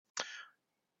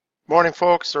Morning,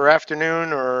 folks, or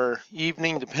afternoon, or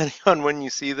evening, depending on when you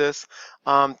see this.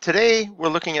 Today, we're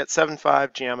looking at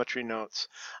 7.5 geometry notes.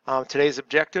 Today's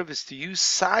objective is to use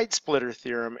side splitter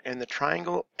theorem and the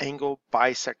triangle angle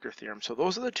bisector theorem. So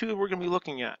those are the two we're going to be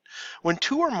looking at. When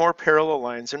two or more parallel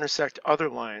lines intersect other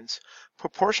lines,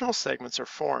 proportional segments are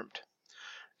formed.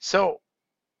 So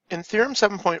in theorem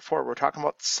 7.4, we're talking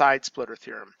about side splitter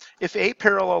theorem. If a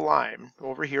parallel line,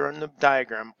 over here on the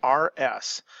diagram,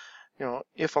 RS,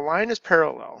 if a line is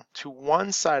parallel to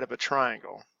one side of a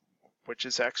triangle, which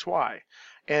is XY,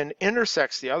 and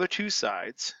intersects the other two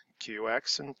sides,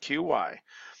 QX and QY,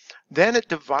 then it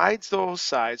divides those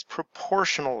sides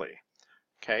proportionally.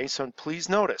 Okay, so please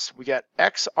notice we got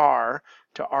XR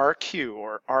to RQ,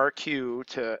 or RQ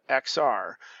to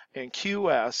XR, and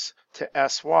QS to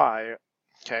SY,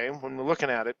 okay, when we're looking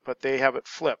at it, but they have it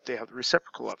flipped. They have the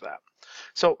reciprocal of that.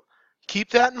 So keep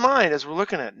that in mind as we're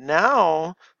looking at it.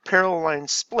 Now parallel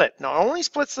lines split. Now it only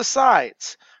splits the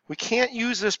sides. We can't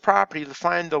use this property to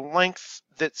find the length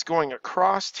that's going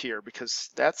across here because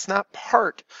that's not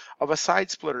part of a side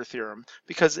splitter theorem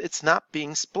because it's not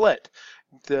being split.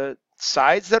 The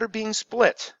sides that are being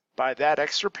split by that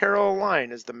extra parallel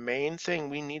line is the main thing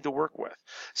we need to work with.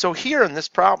 So here in this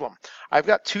problem, I've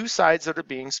got two sides that are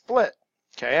being split.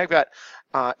 Okay, I've got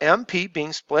MP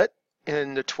being split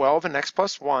into 12 and x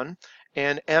plus 1,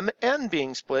 and MN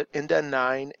being split into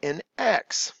 9 and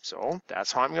x. So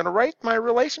that's how I'm going to write my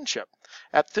relationship.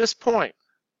 At this point,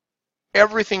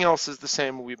 everything else is the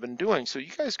same we've been doing. So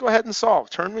you guys go ahead and solve.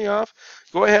 Turn me off.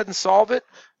 Go ahead and solve it.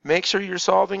 Make sure you're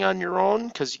solving on your own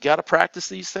because you got to practice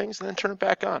these things and then turn it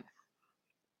back on.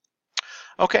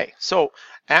 Okay, so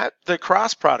at the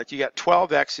cross product, you got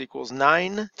 12x equals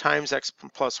 9 times x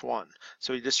plus 1.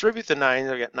 So you distribute the 9,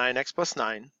 you get 9x plus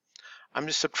 9. I'm going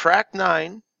to subtract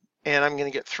 9, and I'm going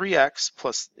to get 3x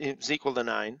plus is equal to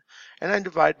 9, and I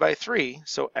divide by 3,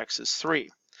 so x is 3.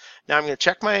 Now I'm going to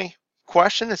check my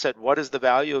question. It said, what is the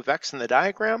value of x in the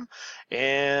diagram?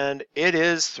 And it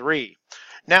is 3.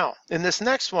 Now, in this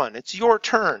next one, it's your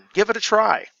turn. Give it a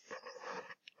try.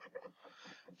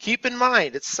 Keep in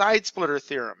mind, it's side splitter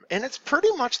theorem, and it's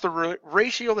pretty much the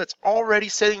ratio that's already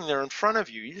sitting there in front of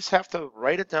you. You just have to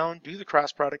write it down, do the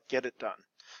cross product, get it done.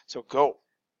 So go.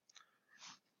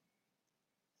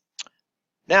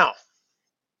 Now,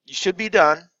 you should be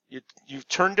done. You've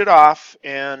turned it off,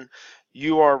 and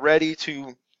you are ready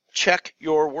to check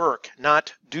your work,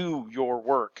 not do your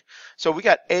work. So we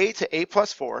got a to a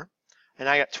plus 4, and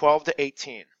I got 12 to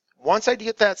 18. Once I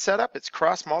get that set up, it's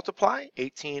cross multiply,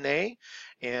 18a,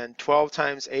 and 12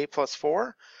 times a plus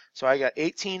 4. So I got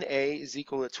 18a is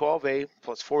equal to 12a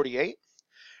plus 48.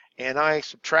 And I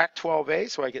subtract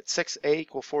 12a, so I get 6a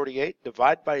equal 48.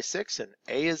 Divide by 6, and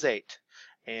a is 8.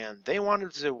 And they wanted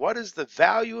to say, what is the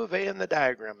value of a in the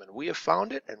diagram? And we have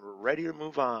found it, and we're ready to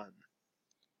move on.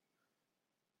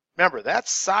 Remember,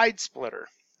 that's side splitter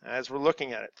as we're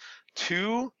looking at it.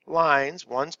 Two lines,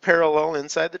 one's parallel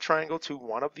inside the triangle to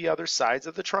one of the other sides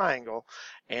of the triangle,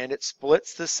 and it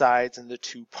splits the sides into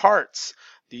two parts.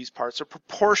 These parts are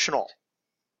proportional.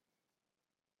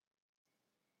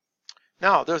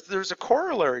 Now, there's a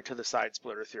corollary to the side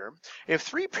splitter theorem. If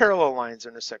three parallel lines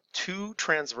intersect two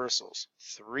transversals,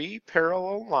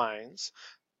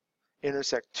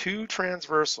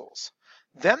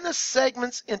 then the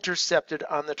segments intercepted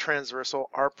on the transversal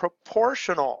are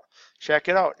proportional. Check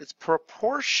it out, it's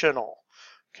proportional,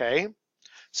 okay?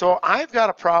 So I've got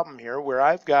a problem here where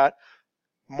I've got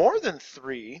more than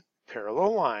three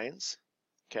parallel lines,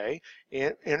 okay,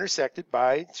 intersected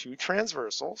by two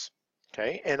transversals,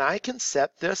 okay, and I can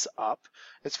set this up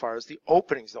as far as the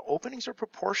openings. The openings are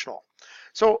proportional.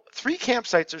 So 3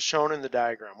 campsites are shown in the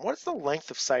diagram. What's the length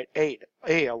of site A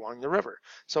along the river?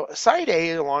 So site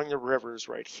A along the river is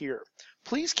right here.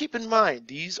 Please keep in mind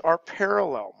these are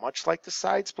parallel, much like the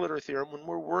side splitter theorem when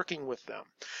we're working with them.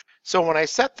 So when I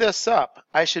set this up,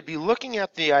 I should be looking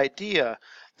at the idea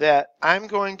that I'm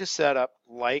going to set up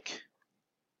like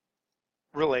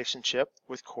relationship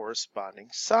with corresponding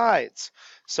sides.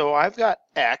 So I've got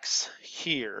x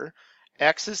here,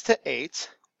 x is to 8,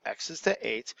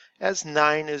 as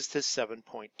 9 is to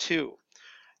 7.2.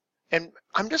 And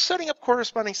I'm just setting up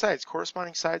corresponding sides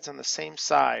on the same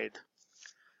side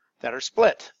that are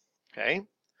split, okay?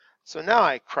 So now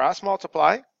I cross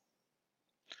multiply,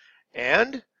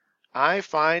 and I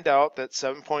find out that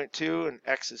 7.2 and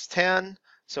x is 10,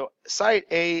 so site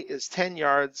A is 10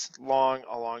 yards long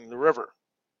along the river.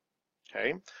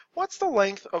 Okay, what's the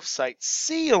length of site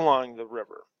C along the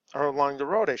river, or along the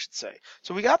road, I should say?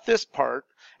 So we got this part,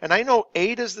 and I know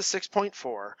 8 is the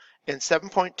 6.4, And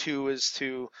 7.2 is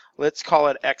to, let's call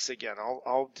it X again.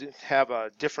 I'll have a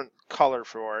different color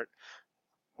for it.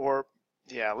 Or,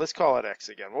 yeah, let's call it X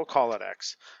again. We'll call it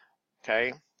X.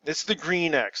 Okay? It's the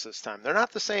green X this time. They're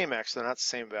not the same X. They're not the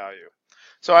same value.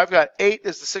 So I've got 8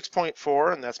 is the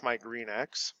 6.4, and that's my green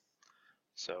X.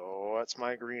 So that's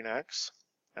my green X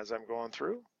as I'm going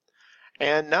through.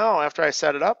 And now after I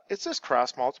set it up, it's just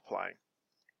cross multiplying.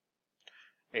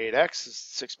 8x is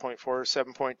 6.4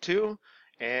 7.2,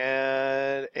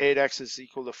 and 8x is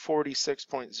equal to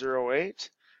 46.08,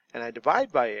 and I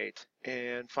divide by 8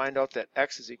 and find out that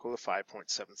x is equal to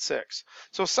 5.76.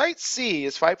 So site C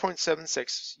is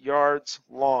 5.76 yards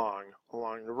long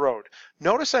along the road.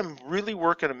 Notice I'm really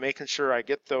working on making sure I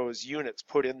get those units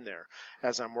put in there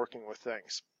as I'm working with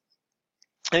things.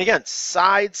 And again,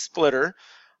 side splitter,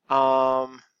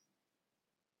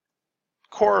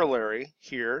 corollary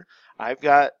here, I've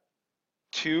got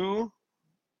 2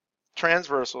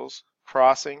 transversals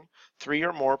crossing 3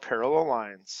 or more parallel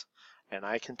lines, and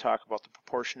I can talk about the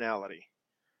proportionality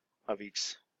of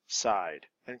each side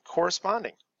and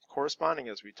corresponding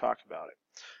as we talk about it.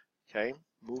 Okay,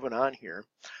 moving on here.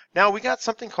 Now we got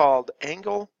something called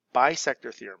angle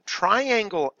bisector theorem,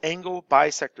 triangle angle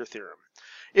bisector theorem.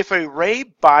 If a ray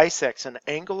bisects an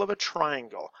angle of a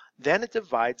triangle, then it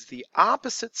divides the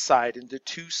opposite side into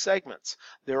 2 segments.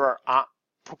 There are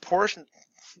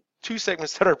two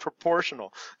segments that are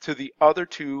proportional to the other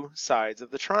 2 sides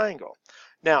of the triangle.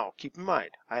 Now, keep in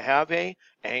mind, I have a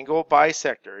angle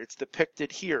bisector. It's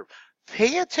depicted here.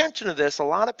 Pay attention to this. A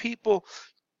lot of people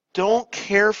don't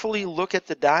carefully look at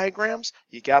the diagrams.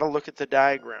 You got to look at the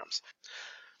diagrams.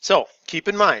 So, keep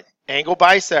in mind, angle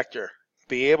bisector.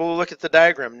 Be able to look at the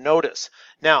diagram. Notice.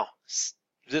 Now,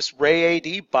 this ray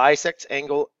AD bisects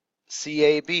angle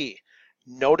CAB.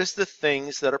 Notice the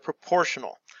things that are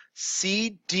proportional.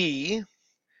 CD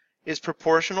is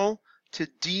proportional to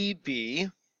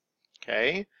DB,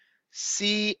 okay?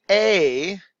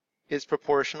 CA is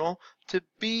proportional to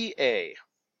BA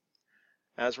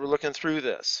as we're looking through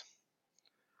this.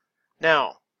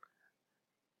 Now,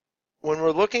 when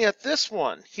we're looking at this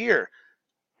one here,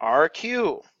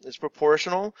 RQ is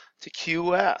proportional to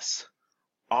QS.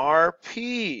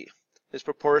 RP is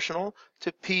proportional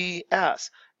to PS.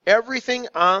 Everything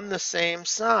on the same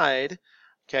side,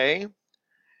 okay,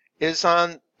 is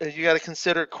on, you got to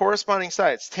consider corresponding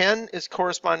sides. 10 is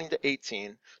corresponding to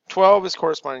 18. 12 is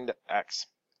corresponding to X.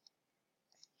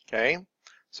 Okay,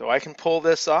 so I can pull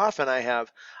this off and I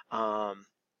have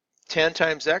 10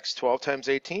 times X, 12 times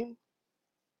 18.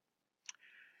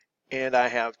 And I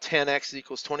have 10x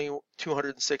equals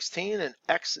 216 and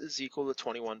x is equal to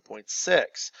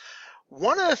 21.6.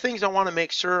 One of the things I want to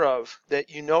make sure of that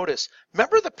you notice,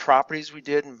 remember the properties we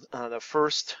did in the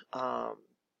first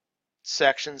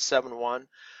section 7.1?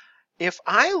 If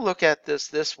I look at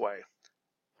this way,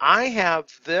 I have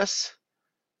this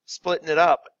splitting it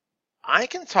up. I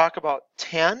can talk about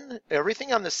 10,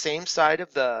 everything on the same side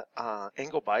of the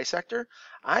angle bisector.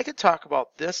 I could talk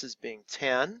about this as being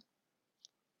 10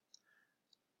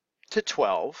 to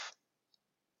 12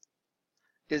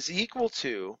 is equal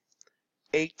to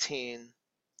 18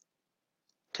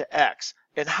 to X.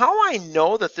 And how I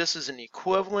know that this is an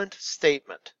equivalent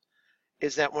statement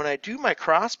is that when I do my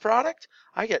cross product,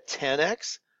 I get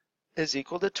 10X is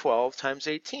equal to 12 times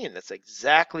 18. That's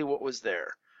exactly what was there.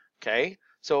 Okay,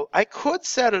 so I could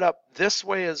set it up this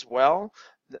way as well.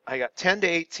 I got 10 to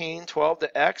 18, 12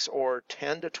 to X, or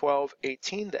 10 to 12,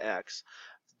 18 to X.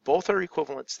 Both are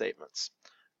equivalent statements.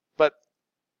 But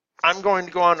I'm going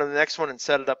to go on to the next one and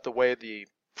set it up the way the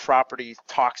property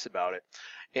talks about it.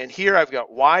 And here I've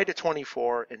got y to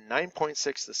 24 and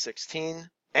 9.6 to 16.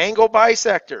 Angle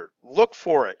bisector, look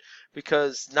for it,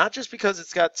 because not just because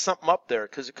it's got something up there,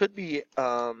 because it could be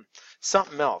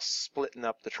something else splitting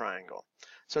up the triangle.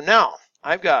 So now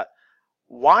I've got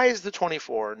y is the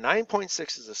 24,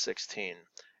 9.6 is the 16,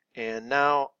 and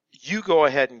now you go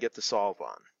ahead and get the solve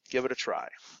on. Give it a try.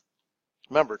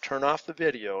 Remember, turn off the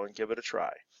video and give it a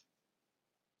try.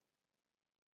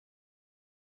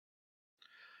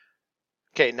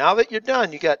 Okay, now that you're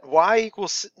done, you got y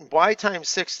equals y times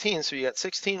 16, so you got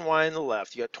 16y on the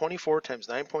left. You got 24 times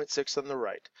 9.6 on the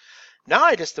right. Now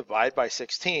I just divide by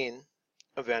 16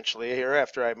 eventually here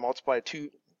after I multiply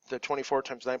the 24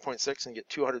 times 9.6 and get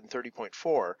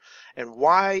 230.4, and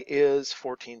y is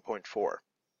 14.4.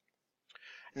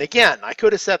 And again, I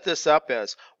could have set this up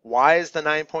as y is the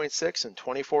 9.6 and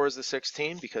 24 is the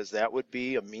 16, because that would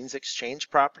be a means exchange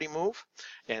property move,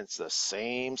 and it's the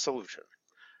same solution.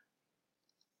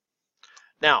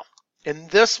 Now, in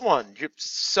this one, your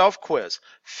self-quiz,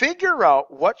 figure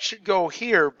out what should go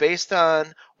here based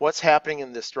on what's happening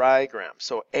in this diagram.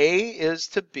 So A is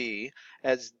to B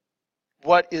as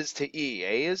what is to E?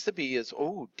 A is to B is,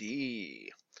 oh,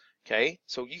 D. Okay,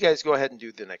 so you guys go ahead and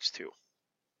do the next two.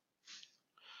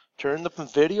 Turn the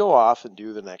video off and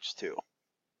do the next two.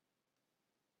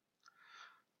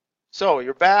 So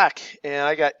you're back, and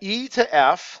I got E to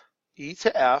F, E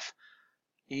to F,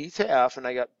 E to F, and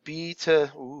I got B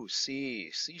to, ooh, C.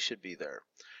 C should be there.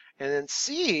 And then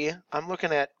C, I'm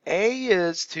looking at A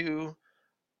is to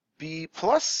B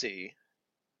plus C.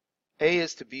 A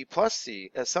is to B plus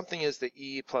C, as something is the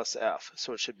E plus F,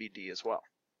 so it should be D as well.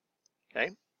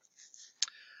 Okay?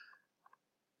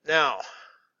 Now,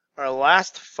 our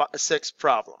last 6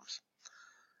 problems.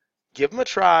 Give them a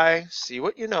try, see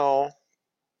what you know.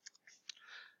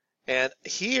 And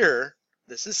here,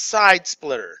 this is side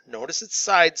splitter. Notice it's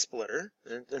side splitter.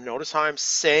 And notice how I'm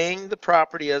saying the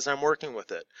property as I'm working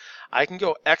with it. I can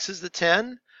go X is the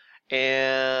 10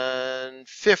 and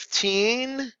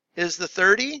 15 is the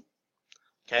 30.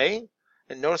 Okay.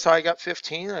 And notice how I got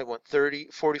 15. I went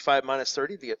 45 minus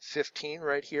 30 to get 15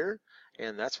 right here.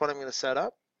 And that's what I'm going to set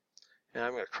up. And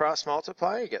I'm going to cross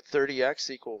multiply. I get 30x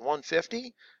equal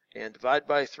 150 and divide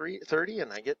by 30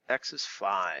 and I get X is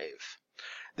 5.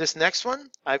 This next one,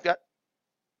 I've got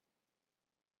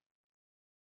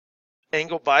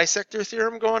angle bisector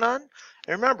theorem going on.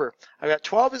 And remember, I've got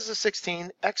 12 is the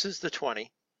 16, X is the 20,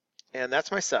 and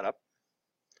that's my setup.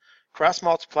 Cross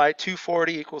multiply,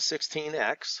 240 equals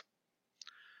 16x.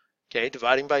 Okay,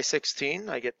 dividing by 16,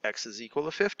 I get X is equal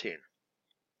to 15.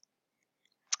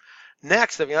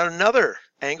 Next, I've got another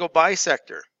angle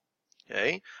bisector.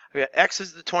 Okay, I've got X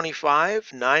is the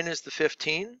 25, 9 is the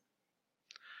 15.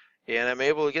 And I'm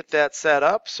able to get that set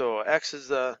up. So X is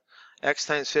the X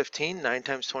times 15, 9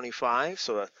 times 25.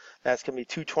 So that's going to be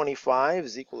 225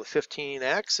 is equal to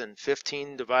 15x. And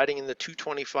 15 dividing into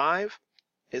 225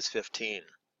 is 15.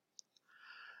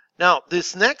 Now,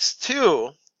 this next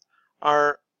two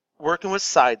are working with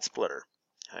side splitter.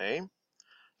 Okay,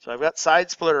 so I've got side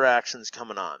splitter actions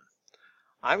coming on.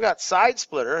 I've got side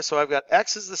splitter, so I've got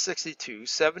X is the 62,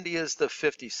 70 is the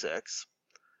 56,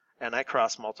 and I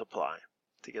cross multiply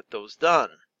to get those done.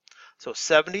 So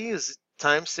 70 is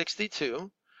times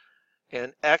 62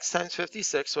 and X times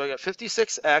 56. So I got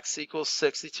 56X equals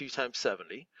 62 times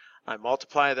 70. I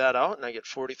multiply that out and I get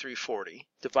 4340.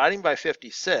 Dividing by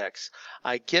 56,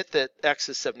 I get that X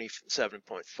is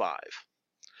 77.5.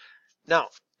 Now,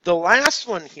 the last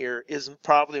one here is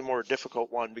probably a more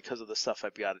difficult one because of the stuff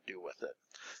I've got to do with it.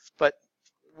 But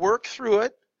work through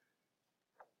it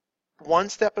one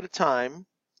step at a time.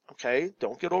 Okay,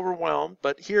 don't get overwhelmed.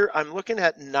 But here I'm looking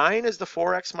at 9 is the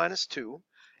 4x minus 2,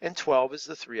 and 12 is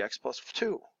the 3x plus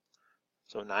 2.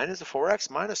 So 9 is the 4x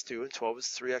minus 2, and 12 is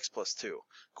 3x plus 2,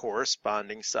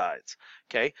 corresponding sides.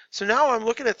 Okay, so now I'm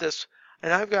looking at this,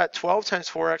 and I've got 12 times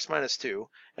 4x minus 2,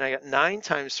 and I got 9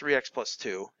 times 3x plus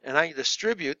 2, and I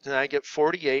distribute, and I get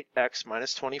 48x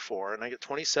minus 24, and I get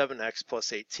 27x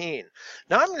plus 18.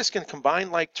 Now I'm just going to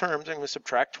combine like terms. I'm going to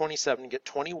subtract 27 and get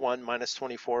 21 minus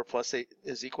 24 plus 8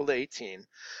 is equal to 18,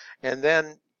 and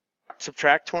then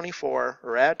subtract 24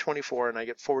 or add 24, and I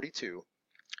get 42.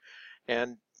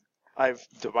 And I've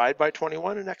divide by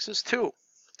 21 and X is 2.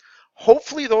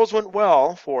 Hopefully those went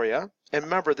well for you. And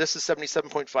remember, this is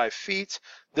 77.5 feet.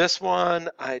 This one,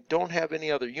 I don't have any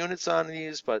other units on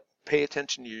these, but pay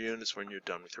attention to your units when you're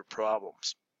done with your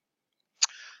problems.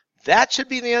 That should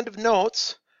be the end of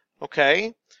notes.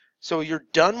 Okay, so you're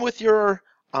done with your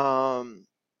notes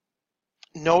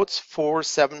for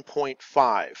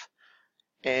 7.5.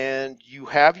 And you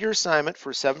have your assignment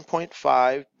for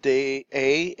 7.5 day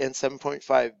A and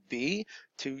 7.5 B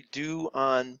to do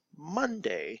on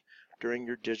Monday during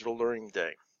your digital learning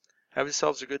day. Have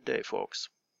yourselves a good day, folks.